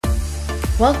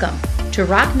Welcome to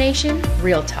Rock Nation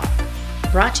Real Talk,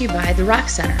 brought to you by the Rock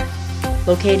Center,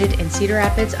 located in Cedar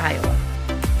Rapids, Iowa.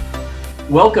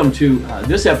 Welcome to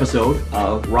this episode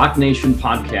of Rock Nation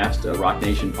Podcast. Rock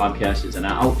Nation Podcast is an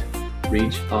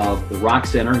outreach of the Rock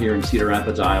Center here in Cedar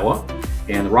Rapids, Iowa.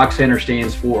 And the Rock Center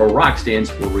stands for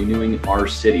Renewing Our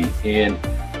City. And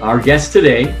our guest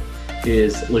today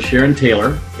is LaSharon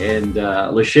Taylor. And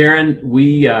LaSharon,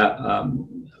 we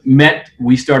met,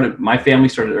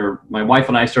 my wife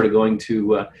and I started going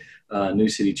to New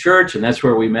City Church, and that's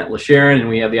where we met LaSharon, and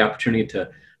we have the opportunity to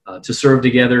serve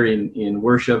together in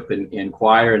worship and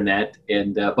choir and that.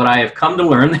 And but I have come to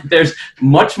learn that there's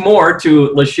much more to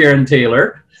LaSharon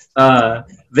Taylor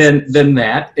than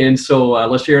that. And so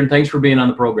LaSharon, thanks for being on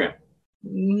the program.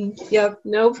 Yep,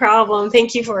 no problem.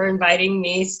 Thank you for inviting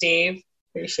me, Steve.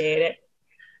 Appreciate it.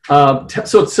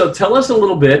 So tell us a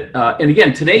little bit, and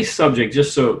again, today's subject,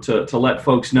 just so to let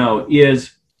folks know,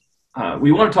 is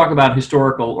we want to talk about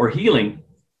historical or healing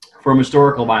from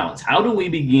historical violence. How do we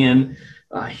begin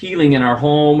healing in our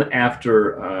home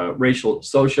after racial,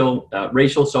 social,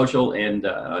 and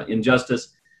injustice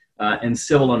and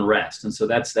civil unrest? And so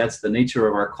that's the nature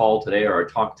of our call today, or our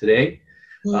talk today.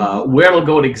 Where it'll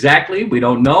go exactly, we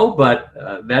don't know, but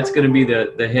that's going to be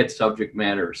the head subject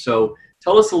matter. So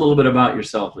tell us a little bit about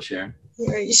yourself, LaSharon.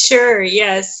 Sure,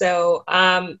 yes. So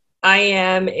I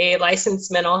am a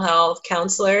licensed mental health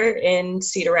counselor in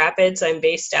Cedar Rapids. I'm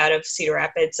based out of Cedar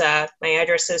Rapids. My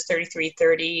address is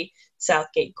 3330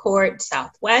 Southgate Court,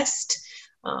 Southwest.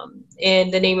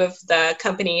 And the name of the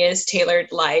company is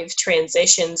Tailored Life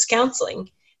Transitions Counseling.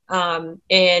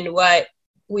 And what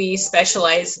we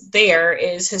specialize there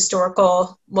is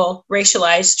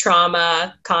racialized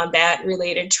trauma,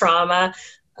 combat-related trauma,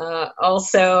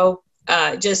 also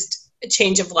just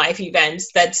change of life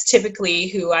events. That's typically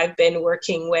who I've been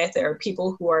working with, or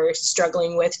people who are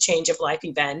struggling with change of life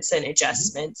events and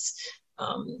adjustments.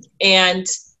 And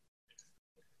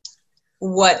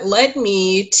what led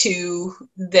me to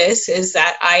this is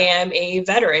that I am a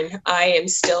veteran. I am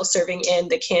still serving in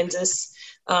the Kansas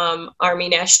Army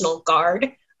National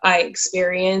Guard. I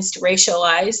experienced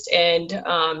racialized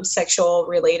and sexual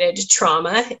related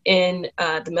trauma in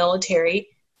the military.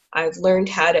 I've learned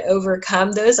how to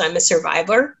overcome those. I'm a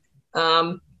survivor,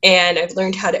 and I've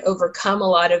learned how to overcome a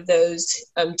lot of those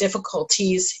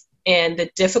difficulties. And the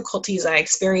difficulties I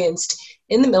experienced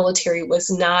in the military was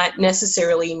not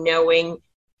necessarily knowing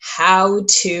how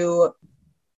to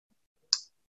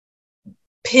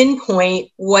pinpoint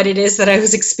what it is that I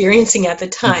was experiencing at the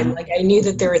time. Mm-hmm. Like, I knew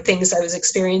that there were things I was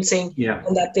experiencing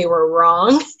and that they were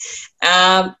wrong.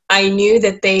 I knew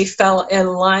that they fell in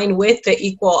line with the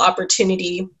equal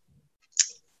opportunity,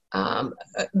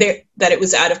 that it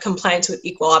was out of compliance with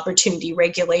equal opportunity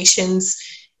regulations.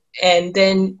 And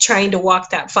then trying to walk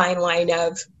that fine line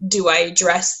of, do I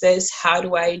address this? How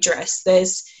do I address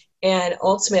this? And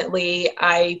ultimately,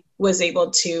 I was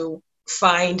able to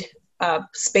find a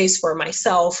space for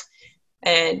myself.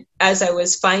 And as I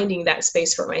was finding that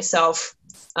space for myself,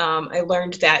 I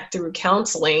learned that through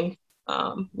counseling.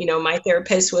 My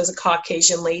therapist was a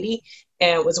Caucasian lady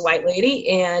and was a white lady.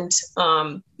 And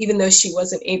even though she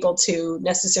wasn't able to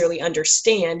necessarily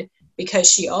understand,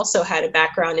 because she also had a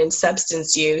background in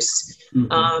substance use,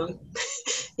 the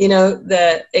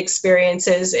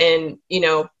experiences in,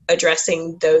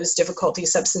 addressing those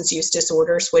difficulties, substance use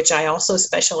disorders, which I also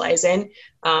specialize in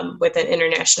with an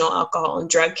international alcohol and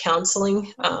drug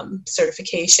counseling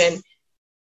certification.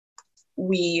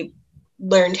 We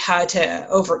learned how to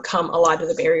overcome a lot of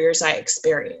the barriers I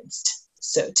experienced.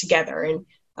 So together, and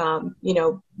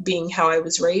being how I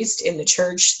was raised in the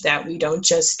church, that we don't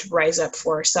just rise up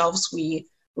for ourselves, we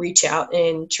reach out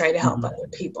and try to help other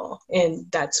people. And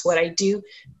that's what I do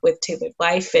with Tailored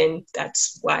Life. And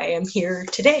that's why I'm here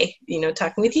today,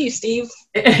 talking with you, Steve.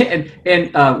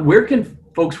 And where can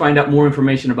folks find out more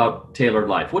information about Tailored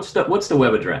Life? What's the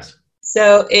web address?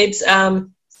 So it's,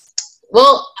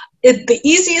 the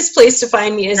easiest place to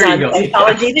find me is on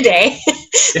Psychology Today.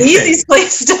 The easiest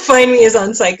place to find me is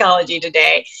on Psychology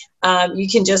Today. You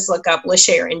can just look up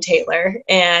LaSharon Taylor,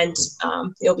 and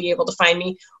you'll be able to find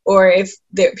me. Or if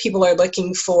people are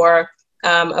looking for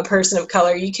a person of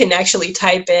color, you can actually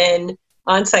type in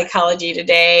on Psychology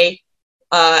Today,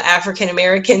 African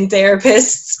American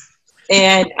therapists,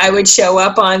 and I would show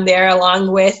up on there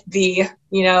along with the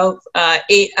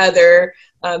 8 other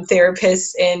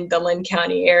therapists in the Linn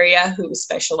County area who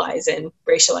specialize in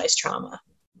racialized trauma.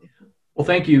 Well,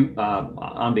 thank you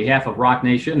on behalf of Rock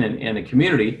Nation and the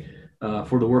community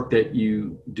for the work that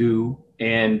you do,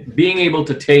 and being able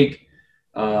to take.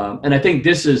 And I think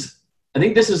this is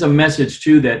a message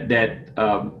too that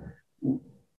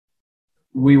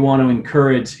we want to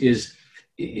encourage is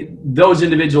those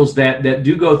individuals that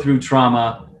do go through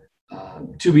trauma,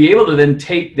 to be able to then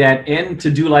take that and to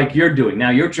do like you're doing.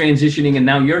 Now you're transitioning and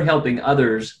now you're helping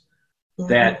others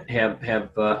that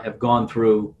have gone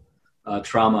through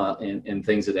trauma and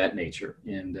things of that nature.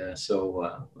 And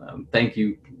so thank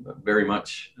you very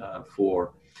much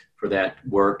for that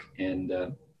work.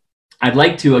 And I'd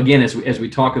like to, again, as we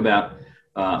talk about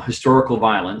historical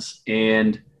violence,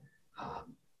 and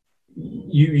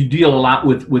you deal a lot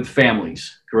with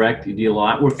families, correct? You deal a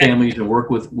lot with families and work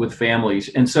with families.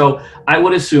 And so I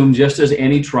would assume, just as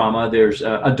any trauma, there's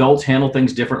adults handle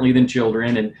things differently than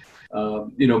children. And,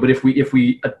 but if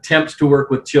we attempt to work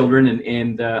with children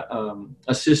and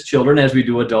assist children as we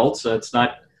do adults, it's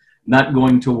not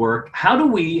going to work. How do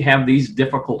we have these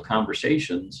difficult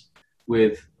conversations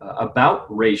with about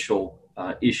racial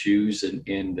issues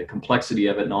and the complexity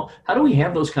of it and all? How do we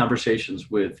have those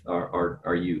conversations with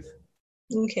our youth?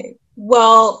 Okay.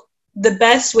 Well, the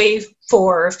best way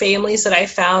for families that I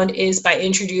found is by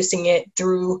introducing it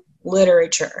through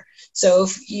literature. So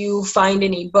if you find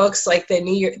any books like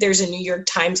there's a New York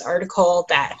Times article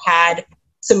that had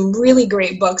some really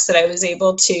great books that I was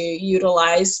able to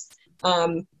utilize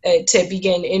to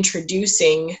begin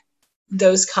introducing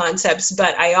those concepts.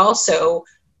 But I also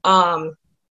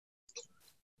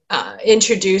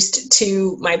introduced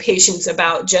to my patients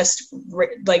about just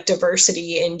like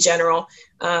diversity in general.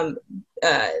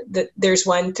 There's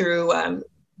one through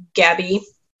Gabby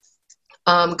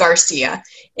Garcia,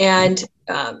 and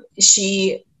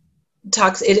she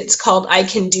talks, it's called I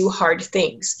Can Do Hard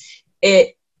Things.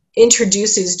 It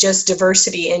introduces just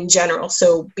diversity in general.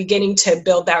 So beginning to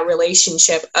build that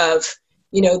relationship of,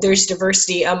 there's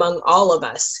diversity among all of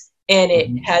us. And it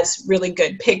has really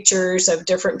good pictures of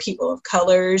different people of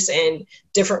colors and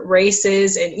different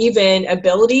races and even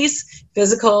abilities,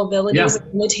 physical abilities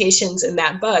and limitations in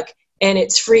that book. And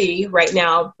it's free right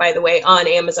now, by the way, on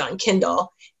Amazon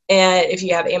Kindle. And if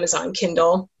you have Amazon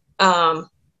Kindle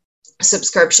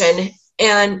subscription.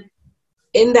 And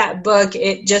in that book,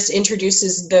 it just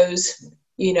introduces those,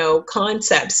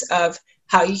 concepts of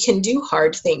how you can do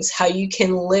hard things, how you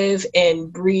can live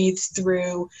and breathe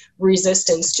through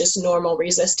resistance, just normal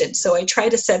resistance. So I try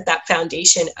to set that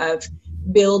foundation of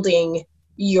building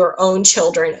your own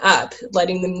children up,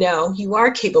 letting them know you are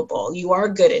capable, you are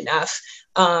good enough.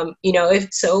 If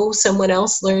someone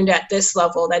else learned at this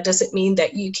level, that doesn't mean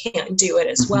that you can't do it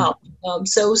as well.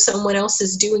 So someone else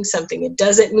is doing something, it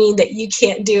doesn't mean that you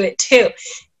can't do it too.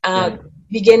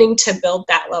 Beginning to build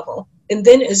that level. And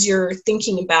then as you're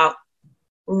thinking about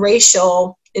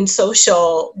racial and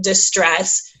social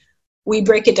distress, we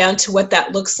break it down to what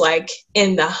that looks like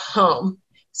in the home.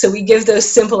 So we give those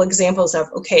simple examples of,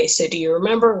 okay, so do you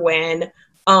remember when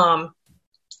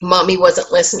mommy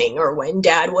wasn't listening, or when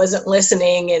dad wasn't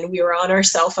listening and we were on our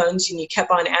cell phones and you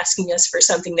kept on asking us for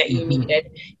something that you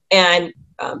needed? And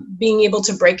being able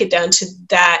to break it down to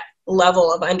that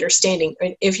level of understanding.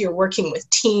 If you're working with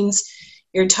teens,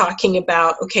 you're talking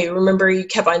about, okay, remember you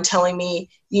kept on telling me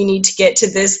you need to get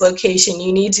to this location,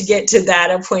 you need to get to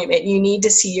that appointment, you need to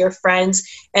see your friends.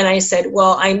 And I said,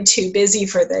 well, I'm too busy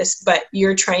for this, but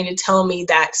you're trying to tell me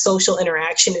that social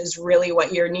interaction is really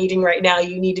what you're needing right now.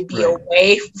 You need to be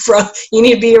away from, you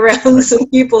need to be around some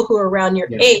people who are around your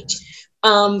age.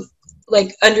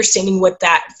 Like understanding what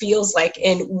that feels like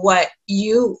and what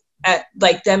you,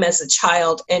 like them as a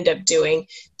child, end up doing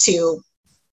to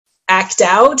act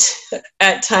out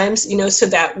at times, so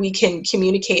that we can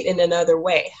communicate in another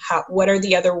way. What are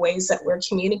the other ways that we're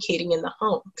communicating in the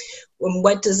home? And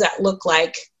what does that look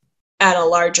like at a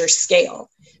larger scale?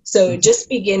 So just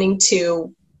beginning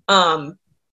to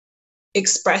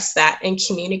express that and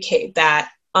communicate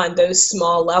that on those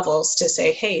small levels to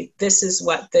say, hey, this is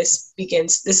what this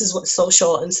is what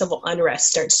social and civil unrest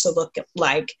starts to look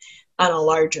like on a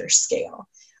larger scale.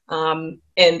 And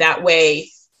that way,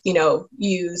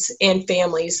 youth and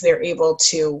families, they're able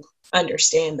to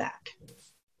understand that.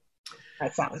 I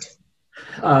found.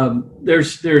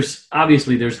 There's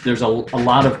obviously there's a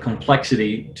lot of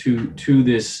complexity to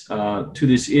this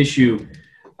issue.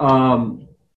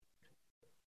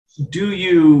 Do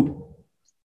you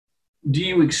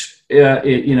expose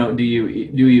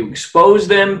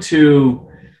them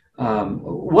to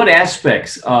what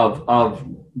aspects of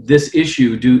this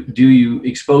issue do you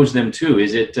expose them to?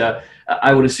 Is it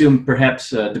I would assume perhaps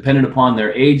dependent upon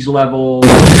their age level.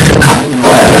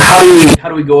 How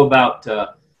do we go about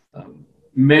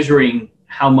measuring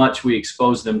how much we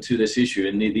expose them to this issue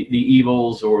and the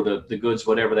evils or the goods,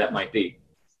 whatever that might be?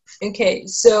 Okay,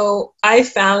 so I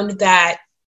found that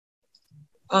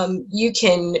you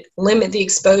can limit the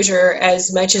exposure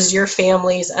as much as your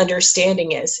family's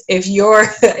understanding is. If your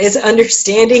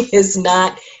understanding is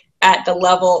not at the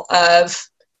level of,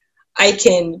 I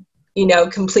can,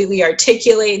 completely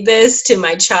articulate this to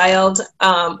my child,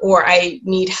 or I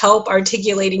need help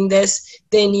articulating this,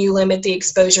 then you limit the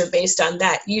exposure based on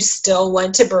that. You still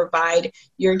want to provide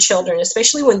your children,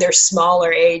 especially when they're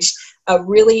smaller age, a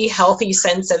really healthy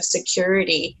sense of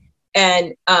security.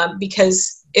 And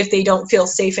because if they don't feel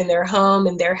safe in their home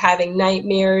and they're having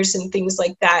nightmares and things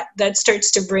like that, that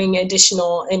starts to bring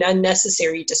additional and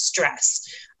unnecessary distress,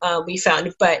 we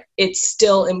found. But it's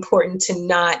still important to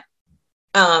not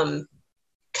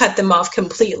cut them off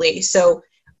completely. So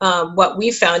what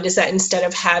we found is that instead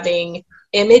of having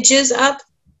images up,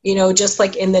 just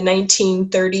like in the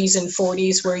 1930s and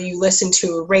 40s where you listen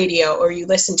to a radio or you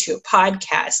listen to a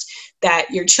podcast, that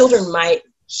your children might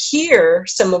hear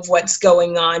some of what's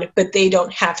going on, but they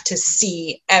don't have to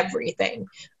see everything.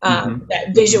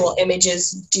 That visual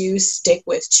images do stick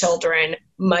with children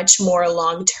much more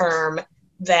long-term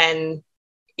than,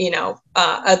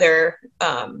 other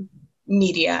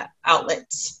media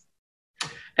outlets.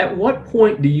 At what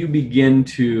point do you begin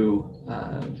to,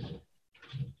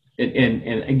 and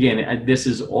again, this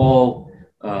is all,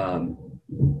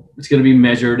 it's going to be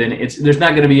measured, and there's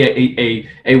not going to be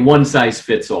a one size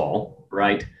fits all.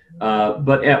 Right.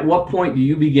 But at what point do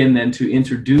you begin then to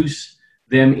introduce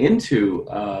them into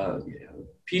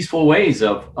peaceful ways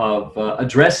of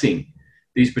addressing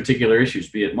these particular issues,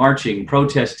 be it marching,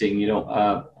 protesting,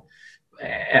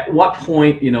 at what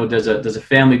point, does a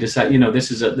family decide,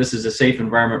 this is a safe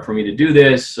environment for me to do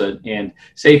this, and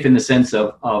safe in the sense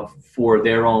of for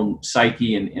their own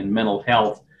psyche and mental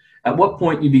health? At what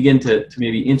point you begin to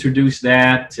maybe introduce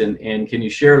that, and can you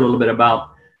share a little bit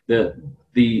about the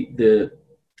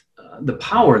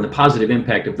power and the positive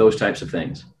impact of those types of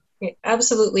things?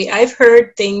 Absolutely. I've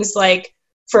heard things like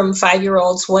from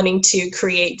 5-year-olds wanting to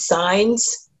create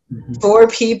signs for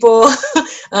people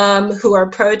who are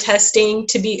protesting,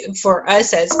 for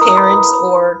us as parents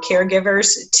or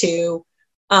caregivers to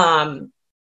go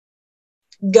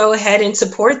ahead and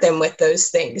support them with those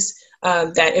things.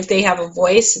 That if they have a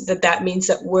voice, that means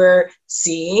that we're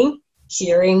seeing,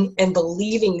 hearing, and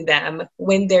believing them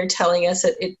when they're telling us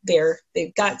that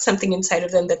they've got something inside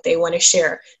of them that they want to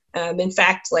share. In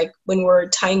fact, like when we're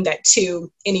tying that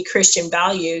to any Christian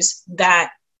values,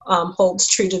 that holds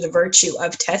true to the virtue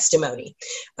of testimony,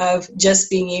 of just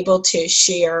being able to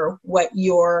share what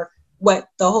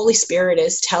the Holy Spirit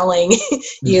is telling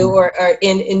you, or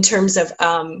in terms of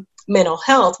mental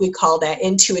health, we call that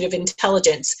intuitive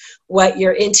intelligence, what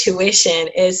your intuition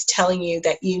is telling you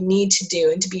that you need to do,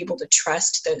 and to be able to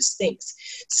trust those things.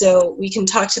 So we can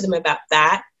talk to them about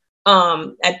that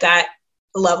at that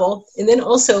level. And then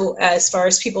also, as far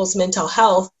as people's mental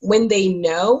health, when they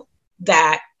know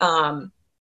that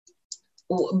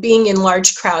being in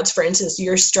large crowds, for instance,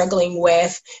 you're struggling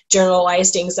with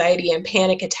generalized anxiety and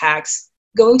panic attacks,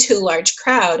 going to a large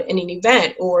crowd in an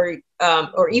event, or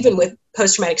even with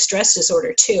post-traumatic stress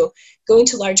disorder too, going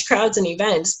to large crowds and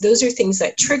events, those are things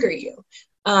that trigger you.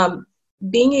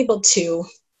 Being able to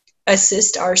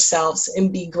assist ourselves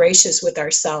and be gracious with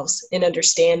ourselves and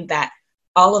understand that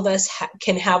all of us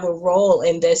can have a role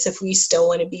in this if we still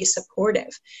want to be supportive.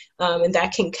 And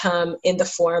that can come in the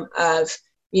form of,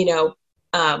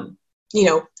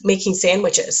 making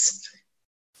sandwiches,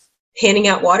 handing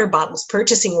out water bottles,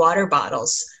 purchasing water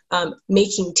bottles,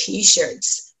 making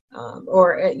T-shirts,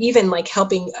 or even like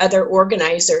helping other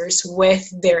organizers with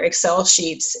their Excel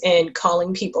sheets and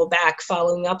calling people back,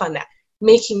 following up on that,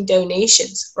 making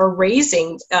donations, or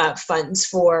raising funds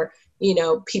for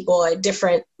people at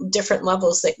different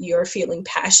levels that you're feeling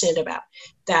passionate about.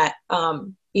 That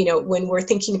when we're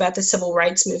thinking about the civil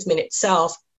rights movement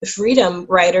itself, the Freedom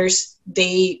Riders,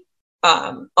 they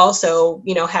also,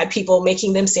 had people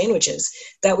making them sandwiches.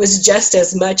 That was just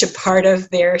as much a part of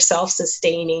their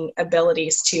self-sustaining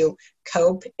abilities to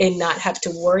cope and not have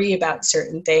to worry about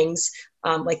certain things,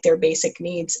 like their basic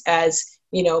needs, as,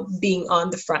 being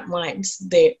on the front lines.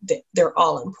 They're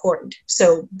all important.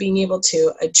 So being able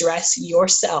to address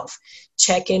yourself,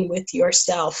 check in with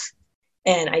yourself,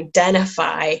 and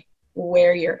identify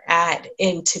where you're at,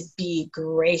 and to be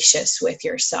gracious with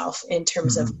yourself in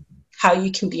terms of how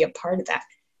you can be a part of that.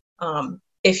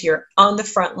 If you're on the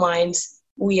front lines,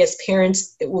 we as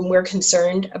parents, when we're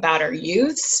concerned about our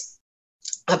youths,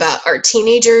 about our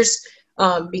teenagers,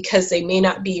 because they may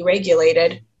not be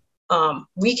regulated,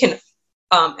 we can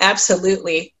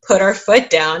absolutely put our foot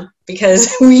down,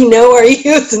 because we know our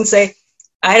youth, and say,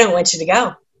 I don't want you to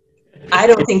go. I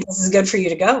don't think this is good for you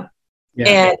to go.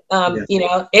 And,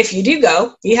 if you do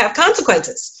go, you have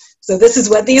consequences. So this is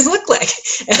what these look like.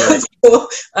 Right. So,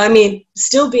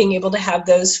 still being able to have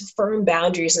those firm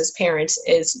boundaries as parents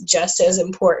is just as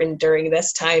important during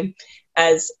this time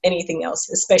as anything else,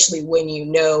 especially when you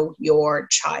know your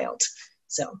child.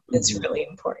 So it's really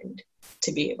important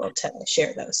to be able to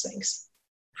share those things.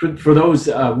 For those,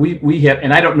 we have,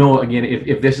 and I don't know, again,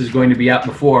 if this is going to be out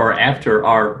before or after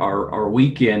our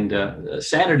weekend,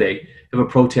 Saturday, of a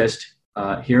protest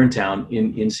here in town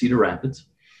in Cedar Rapids.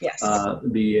 Yes.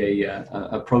 Be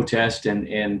a protest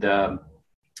and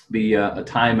be a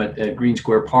time at Green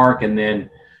Square Park, and then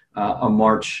a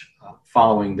march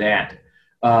following that.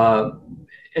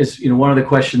 As you know, one of the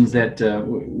questions that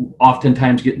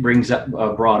oftentimes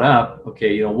brought up.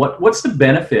 Okay, what's the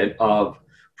benefit of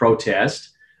protest,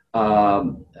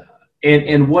 and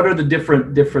what are the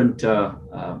different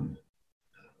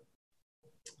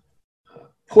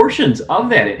portions of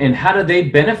that, and how do they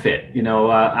benefit?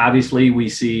 Obviously we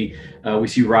see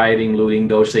rioting, looting,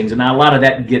 those things, and a lot of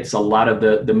that gets a lot of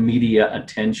the media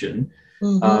attention.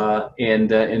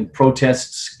 And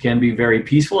protests can be very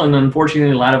peaceful, and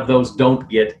unfortunately a lot of those don't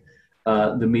get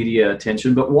the media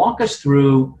attention. But walk us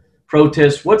through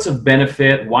protests, what's a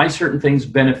benefit, why certain things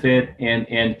benefit,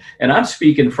 and I'm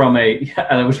speaking from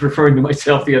I was referring to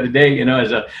myself the other day,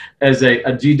 as a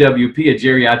GWP, a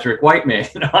geriatric white man,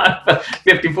 I'm a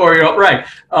 54-year-old, right?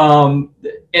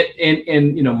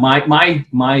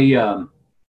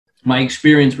 My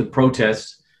experience with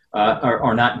protests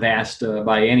are not vast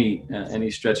by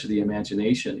any stretch of the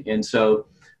imagination, and so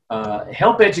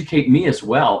help educate me as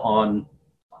well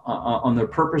on their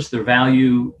purpose, their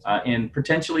value, and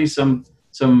potentially some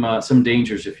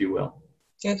dangers, if you will.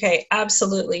 Okay,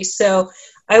 absolutely. So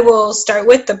I will start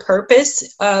with the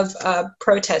purpose of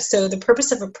protest. So the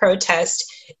purpose of a protest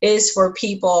is for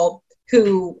people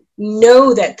who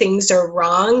know that things are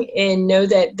wrong and know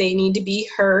that they need to be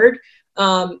heard,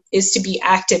 is to be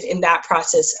active in that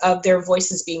process of their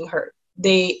voices being heard.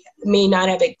 They may not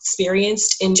have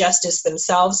experienced injustice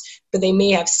themselves, but they may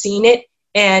have seen it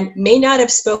and may not have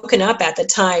spoken up at the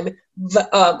time,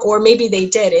 or maybe they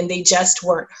did and they just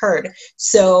weren't heard.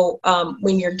 So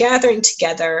when you're gathering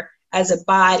together as a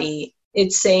body,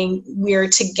 it's saying we're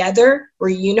together, we're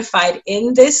unified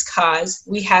in this cause,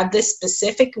 we have this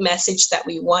specific message that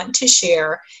we want to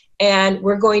share, and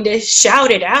we're going to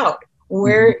shout it out.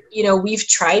 We've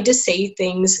tried to say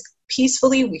things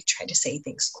peacefully, we've tried to say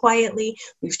things quietly,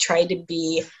 we've tried to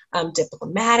be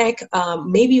diplomatic,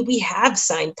 maybe we have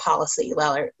signed policy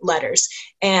letters,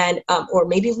 and or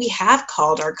maybe we have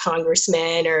called our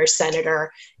congressman or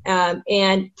senator,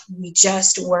 and we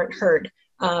just weren't heard.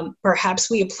 Perhaps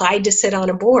we applied to sit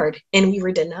on a board and we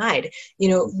were denied.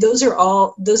 Those are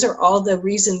all the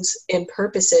reasons and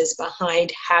purposes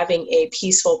behind having a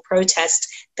peaceful protest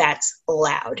that's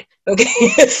loud. Okay,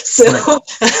 so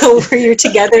where you're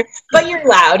together, but you're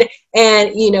loud,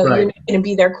 and you're not going to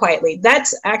be there quietly.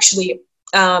 That's actually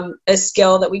a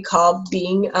skill that we call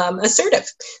being assertive.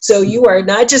 So you're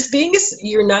not just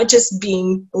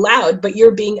being loud, but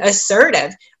you're being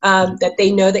assertive, that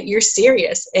they know that you're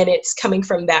serious, and it's coming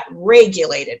from that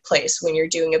regulated place when you're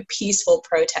doing a peaceful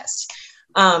protest.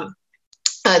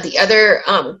 The other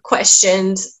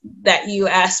questions that you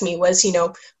asked me was,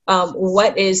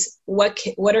 what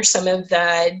are some of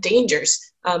the dangers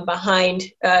behind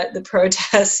the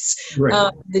protests?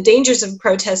 Right. The dangers of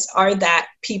protests are that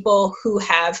people who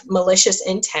have malicious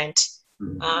intent,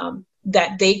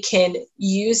 that they can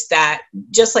use that,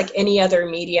 just like any other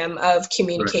medium of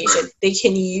communication, they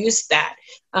can use that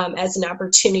as an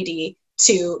opportunity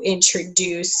to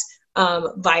introduce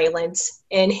violence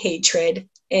and hatred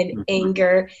and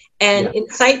anger, and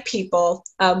incite people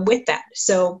with that.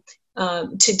 So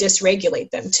to dysregulate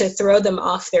them, to throw them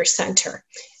off their center,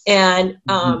 and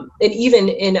even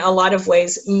in a lot of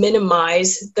ways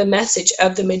minimize the message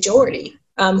of the majority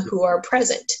who are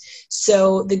present.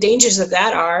 So the dangers of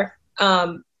that are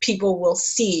people will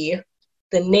see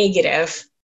the negative,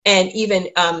 and even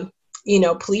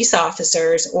police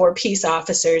officers or peace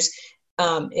officers,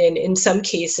 in some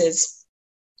cases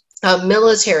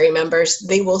military members,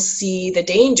 they will see the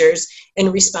dangers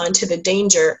and respond to the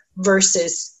danger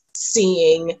versus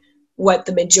seeing what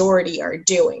the majority are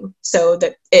doing. So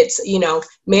that it's,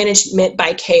 management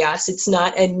by chaos. It's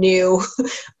not a new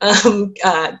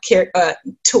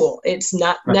tool. It's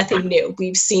nothing new.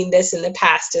 We've seen this in the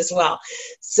past as well.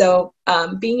 So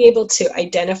being able to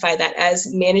identify that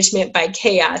as management by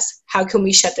chaos, how can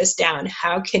we shut this down?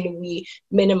 How can we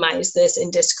minimize this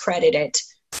and discredit it?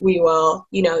 We will,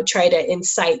 try to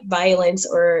incite violence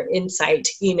or incite,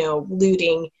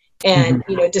 looting and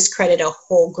discredit a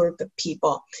whole group of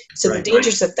people. So Right. the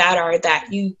dangers of that are that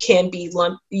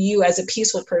you as a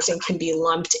peaceful person can be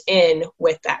lumped in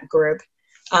with that group,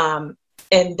 and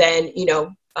then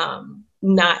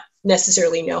not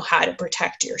necessarily know how to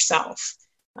protect yourself.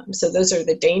 So those are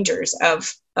the dangers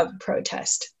of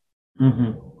protest.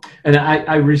 Mm-hmm. And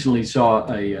I recently saw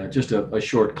just a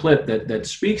short clip that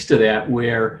speaks to that,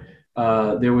 where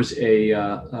there was a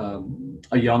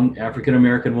young African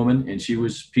American woman, and she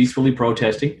was peacefully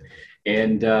protesting,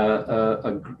 and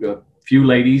a few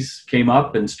ladies came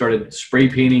up and started spray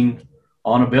painting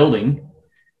on a building,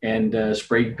 and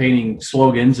spray painting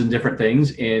slogans and different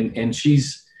things, and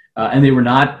she's and they were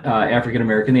not African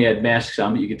American. They had masks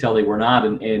on, but you could tell they were not,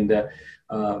 and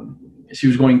she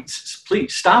was going,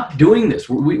 please stop doing this.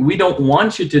 We don't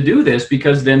want you to do this,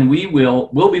 because then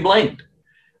we'll be blamed.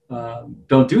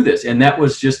 Don't do this. And that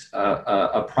was just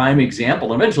a prime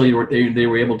example. Eventually they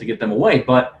were able to get them away.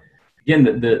 But again,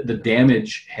 the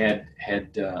damage had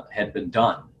been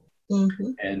done.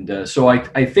 Mm-hmm. And so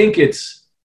I think it's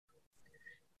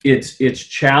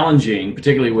challenging,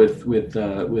 particularly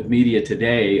with media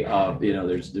today.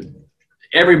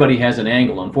 Everybody has an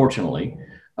angle, unfortunately.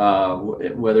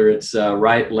 Whether it's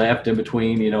right, left, in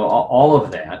between, all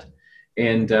of that.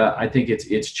 And I think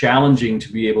it's challenging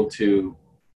to be able to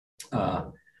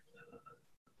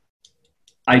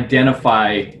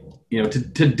identify,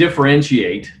 to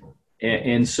differentiate.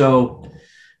 And so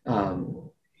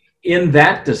in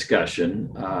that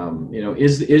discussion,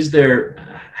 is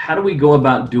there, how do we go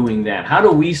about doing that? How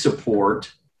do we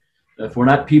support, if we're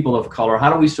not people of color,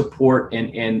 how do we support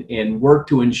and work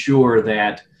to ensure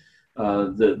that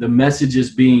the message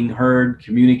is being heard,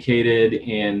 communicated,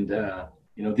 and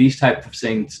these type of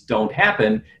things don't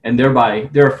happen, and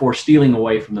therefore stealing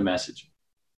away from the message?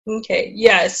 Okay,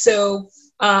 yeah. So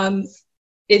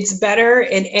it's better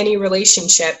in any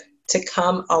relationship to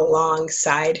come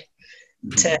alongside,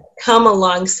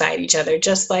 each other,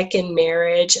 just like in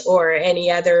marriage or any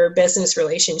other business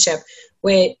relationship,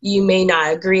 where you may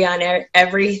not agree on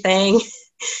everything,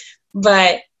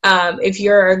 but if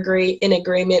you're in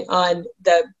agreement on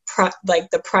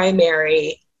the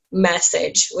primary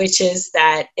message, which is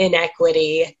that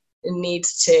inequity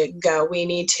needs to go, we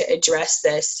need to address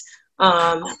this.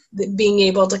 Being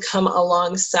able to come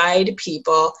alongside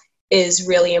people is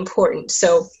really important.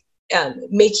 So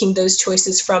making those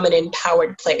choices from an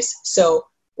empowered place. So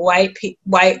my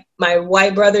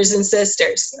white brothers and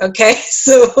sisters, okay?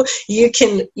 So you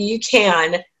can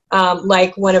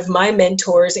like one of my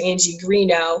mentors, Angie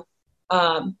Greeno,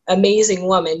 amazing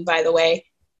woman, by the way,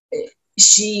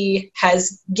 she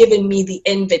has given me the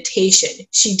invitation.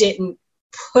 She didn't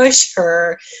push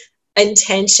her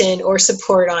intention or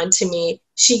support onto me.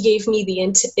 She gave me the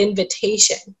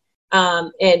invitation.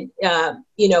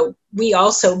 We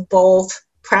also both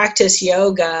practice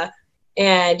yoga,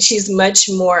 and she's much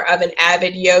more of an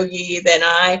avid yogi than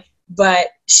I, but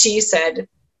she said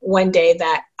one day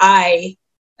that I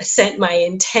sent my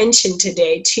intention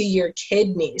today to your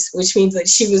kidneys, which means that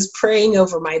she was praying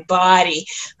over my body,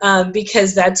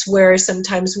 because that's where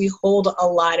sometimes we hold a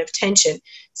lot of tension.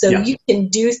 So you can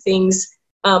do things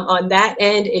on that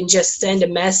end and just send a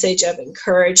message of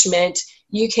encouragement.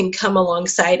 You can come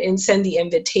alongside and send the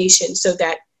invitation, so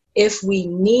that if we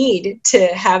need to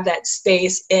have that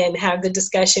space and have the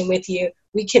discussion with you,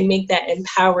 we can make that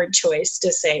empowered choice to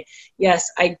say,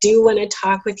 yes, I do want to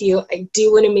talk with you. I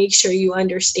do want to make sure you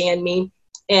understand me.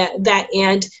 And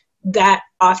that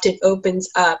often opens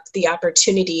up the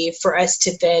opportunity for us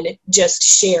to then just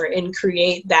share and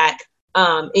create that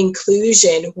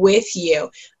inclusion with you.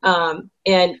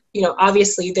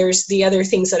 Obviously there's the other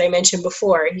things that I mentioned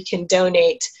before. You can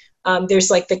donate. There's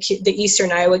like the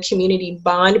Eastern Iowa Community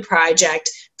Bond Project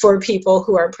for people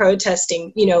who are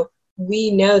protesting.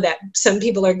 We know that some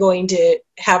people are going to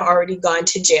have already gone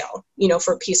to jail,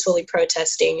 for peacefully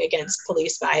protesting against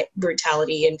police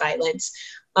brutality and violence.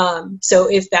 So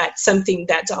if that's something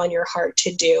that's on your heart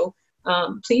to do,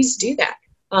 please do that.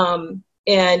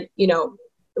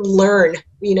 Learn,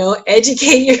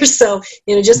 educate yourself,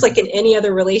 just like in any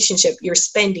other relationship, you're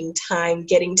spending time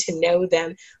getting to know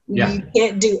them. Yeah. You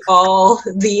can't do all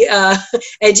the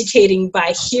educating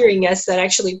by hearing us. That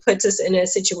actually puts us in a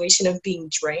situation of being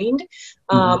drained.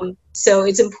 So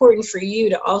it's important for you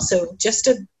to also just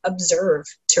to observe,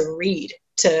 to read,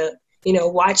 to,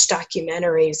 watch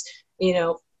documentaries,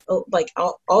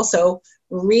 also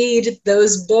read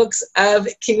those books of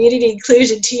community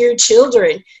inclusion to your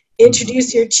children.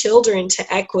 Introduce your children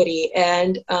to equity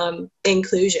and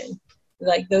inclusion.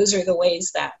 Like, those are the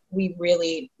ways that we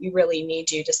really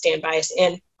need you to stand by us.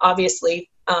 And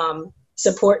obviously,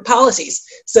 support policies,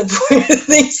 support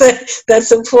things that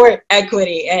support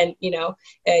equity. And,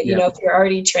 if you're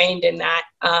already trained in that,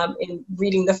 in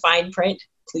reading the fine print,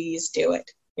 please do it.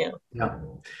 Yeah.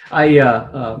 I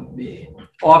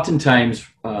oftentimes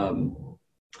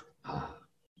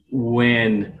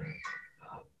when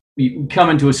you come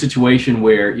into a situation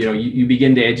where you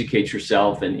begin to educate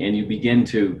yourself and you begin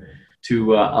to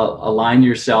align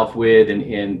yourself with,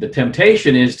 and the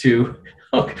temptation is to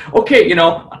okay,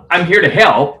 I'm here to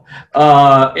help,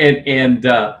 and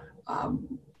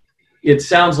it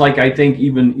sounds like, I think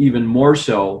even more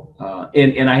so,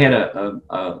 and I had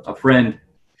a friend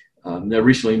that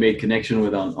recently made connection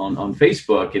with on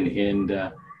Facebook, and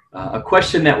a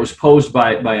question that was posed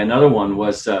by another one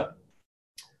was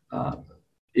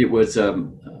it was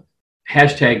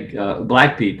hashtag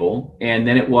Black people, and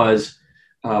then it was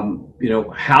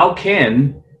how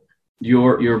can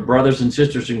your brothers and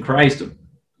sisters in Christ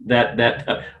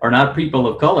that are not people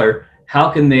of color,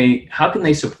 how can they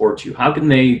support you? How can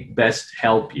they best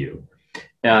help you?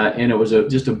 And it was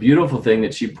just a beautiful thing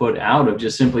that she put out, of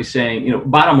just simply saying,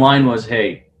 bottom line was,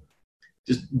 hey,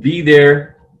 just be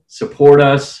there, support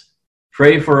us,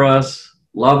 pray for us,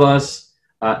 love us,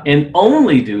 and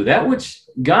only do that which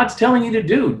God's telling you to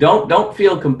do. Don't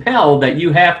feel compelled that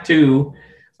you have to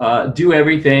do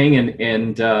everything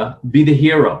and be the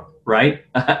hero, right?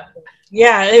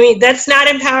 Yeah, I mean, that's not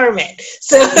empowerment.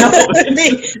 So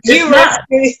No,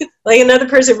 like another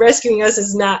person rescuing us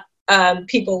is not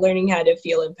people learning how to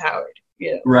feel empowered.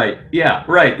 Yeah. Right. Yeah.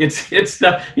 Right. It's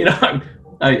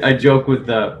I joke with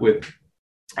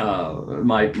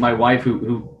my wife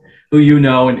who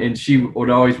and she would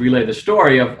always relay the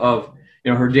story of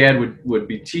her dad would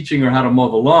be teaching her how to mow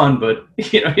the lawn, but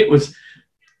it was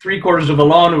 3/4 of the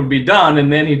lawn would be done, and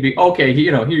then he'd be, okay,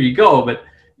 here you go. But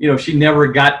she never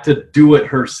got to do it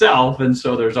herself, and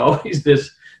so there's always this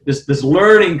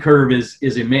learning curve is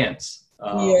immense.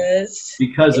 Yes.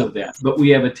 Because of that. But we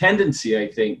have a tendency, I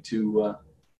think, to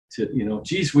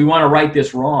geez, we want to right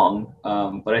this wrong.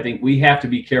 But I think we have to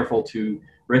be careful to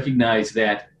recognize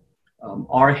that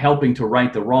our helping to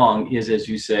right the wrong is, as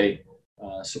you say,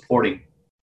 supporting,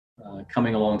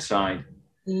 coming alongside.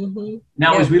 Mm-hmm.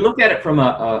 Now, as we look at it from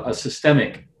a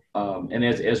systemic, and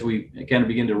as we kind of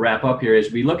begin to wrap up here,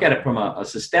 as we look at it from a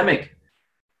systemic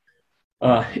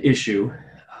issue,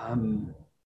 I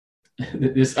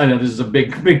know this is a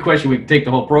big question. We can take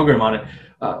the whole program on it.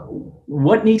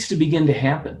 What needs to begin to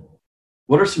happen?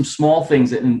 What are some small things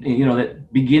that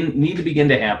need to begin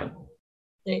to happen?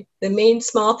 The main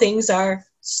small things are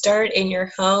start in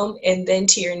your home and then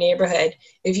to your neighborhood.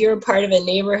 If you're a part of a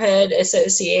neighborhood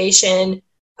association,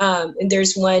 and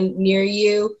there's one near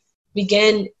you,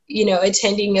 begin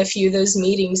attending a few of those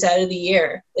meetings out of the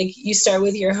year. Like, you start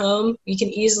with your home. You can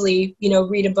easily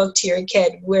read a book to your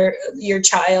kid, where your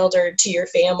child, or to your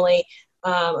family,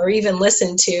 or even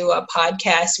listen to a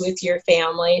podcast with your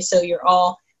family, so you're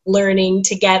all learning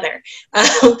together.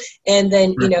 And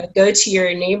then go to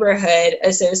your neighborhood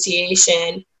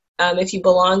association, if you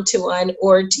belong to one,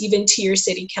 or even to your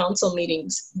city council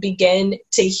meetings. Begin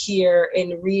to hear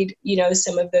and read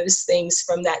some of those things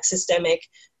from that systemic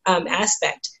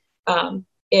aspect. And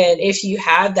if you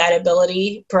have that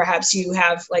ability, perhaps you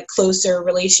have like closer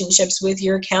relationships with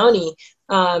your county,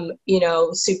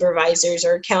 supervisors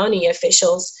or county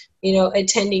officials,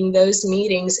 attending those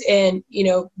meetings, and,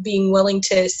 being willing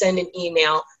to send an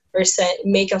email or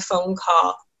make a phone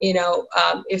call.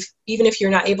 Even if you're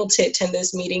not able to attend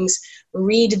those meetings,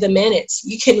 read the minutes.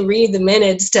 You can read the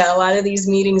minutes to a lot of these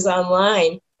meetings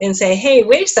online and say, hey,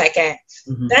 wait a second.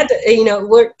 Mm-hmm. That,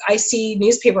 I see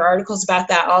newspaper articles about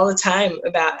that all the time,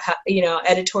 about how,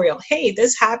 editorial, hey,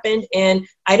 this happened and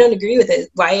I don't agree with it.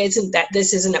 Why isn't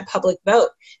this isn't a public vote?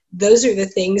 Those are the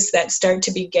things that start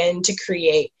to begin to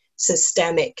create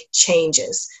systemic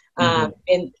changes. Mm-hmm.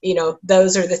 And,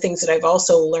 those are the things that I've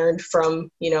also learned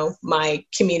from, my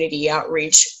community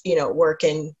outreach, work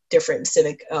in different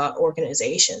civic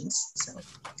organizations. So.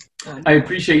 I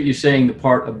appreciate you saying the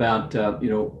part about,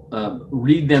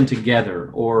 read them together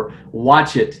or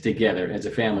watch it together as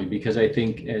a family, because I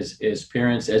think as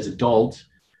parents, as adults,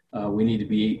 we need to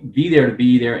be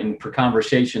there and for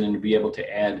conversation, and to be able to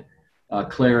add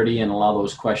clarity and allow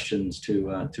those questions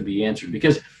to be answered.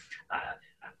 Because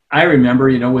I remember,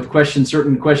 with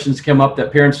certain questions come up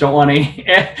that parents don't want to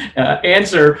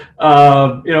answer,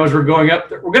 as we're going up,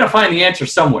 we're going to find the answer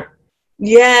somewhere.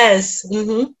 Yes.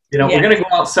 Mm-hmm. We're going to go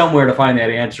out somewhere to find that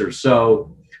answer.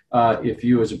 So if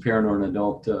you as a parent or an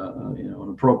adult, an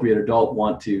appropriate adult,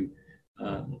 want to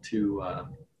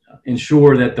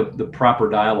ensure that the proper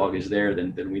dialogue is there,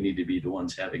 then we need to be the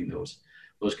ones having those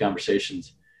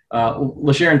conversations.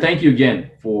 LaSharon, thank you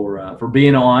again for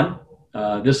being on.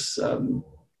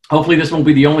 Hopefully this won't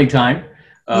be the only time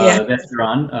that you're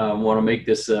on. Want to make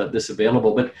this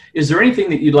available. But is there anything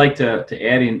that you'd like to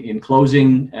add in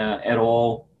closing at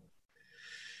all?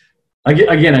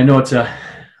 Again, I know it's a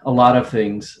lot of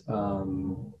things,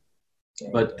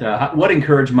 but what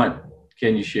encouragement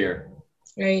can you share?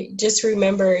 Right. Just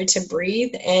remember to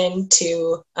breathe and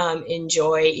to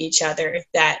enjoy each other,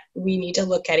 that we need to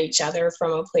look at each other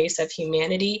from a place of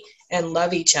humanity and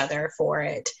love each other for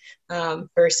it,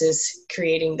 versus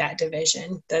creating that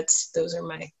division. Those are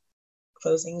my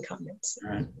closing comments.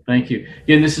 All right. Thank you.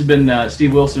 Again, this has been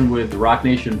Steve Wilson with the Rock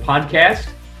Nation podcast.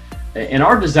 And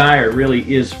our desire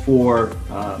really is for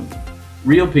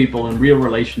real people and real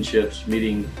relationships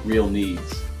meeting real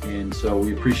needs. And so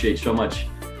we appreciate so much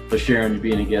LaSharon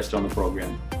being a guest on the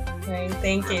program. Right,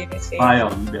 thank you. Bye,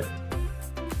 all.